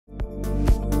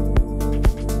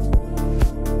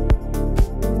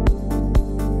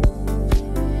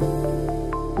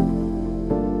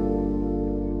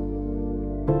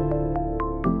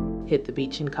Hit the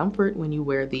beach in comfort when you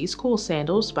wear these cool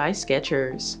sandals by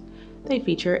Skechers. They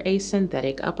feature a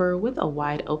synthetic upper with a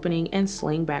wide opening and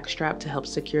sling back strap to help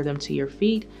secure them to your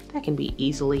feet that can be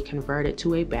easily converted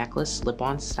to a backless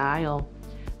slip-on style.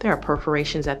 There are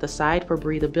perforations at the side for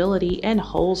breathability and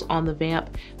holes on the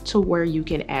vamp to where you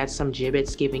can add some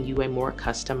gibbets, giving you a more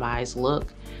customized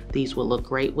look. These will look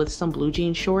great with some blue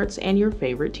jean shorts and your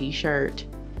favorite t-shirt.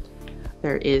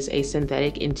 There is a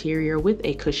synthetic interior with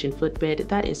a cushioned footbed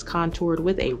that is contoured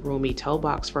with a roomy toe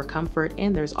box for comfort,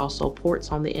 and there's also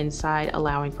ports on the inside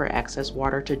allowing for excess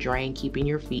water to drain, keeping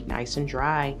your feet nice and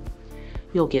dry.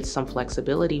 You'll get some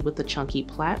flexibility with the chunky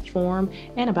platform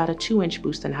and about a 2-inch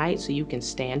boost in height so you can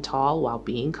stand tall while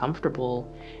being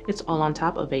comfortable. It's all on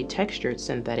top of a textured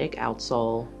synthetic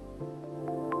outsole.